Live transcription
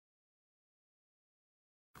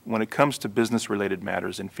When it comes to business-related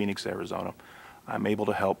matters in Phoenix, Arizona, I'm able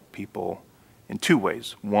to help people in two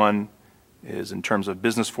ways. One is in terms of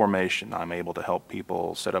business formation. I'm able to help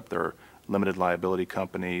people set up their limited liability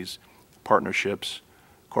companies, partnerships,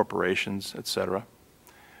 corporations, etc.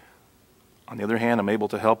 On the other hand, I'm able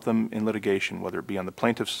to help them in litigation, whether it be on the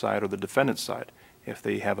plaintiff's side or the defendant's side. If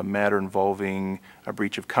they have a matter involving a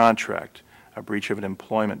breach of contract, a breach of an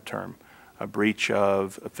employment term, a breach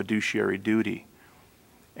of a fiduciary duty,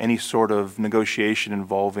 any sort of negotiation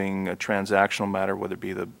involving a transactional matter, whether it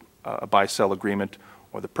be a buy-sell agreement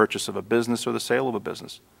or the purchase of a business or the sale of a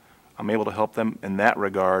business, I'm able to help them in that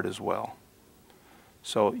regard as well.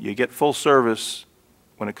 So you get full service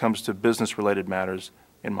when it comes to business-related matters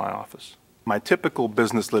in my office. My typical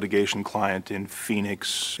business litigation client in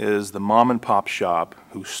Phoenix is the mom-and-pop shop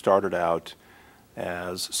who started out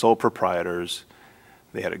as sole proprietors.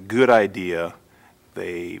 They had a good idea.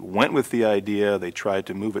 They went with the idea. They tried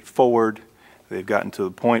to move it forward. They've gotten to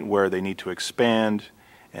the point where they need to expand,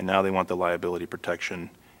 and now they want the liability protection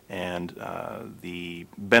and the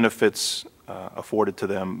benefits afforded to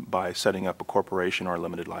them by setting up a corporation or a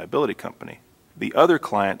limited liability company. The other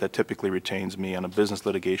client that typically retains me on a business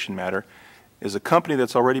litigation matter is a company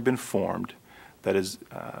that's already been formed, that is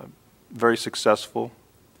very successful,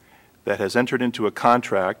 that has entered into a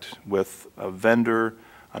contract with a vendor,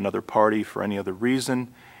 another party for any other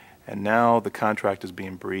reason, and now the contract is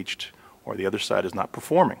being breached or the other side is not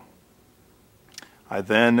performing. I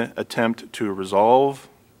then attempt to resolve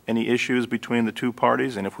any issues between the two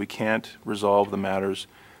parties, and if we can't resolve the matters,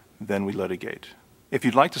 then we litigate. If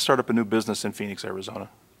you'd like to start up a new business in Phoenix, Arizona,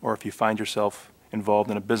 or if you find yourself involved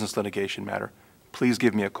in a business litigation matter, please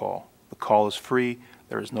give me a call. The call is free.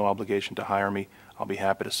 There is no obligation to hire me. I'll be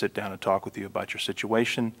happy to sit down and talk with you about your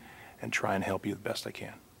situation and try and help you the best I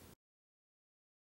can.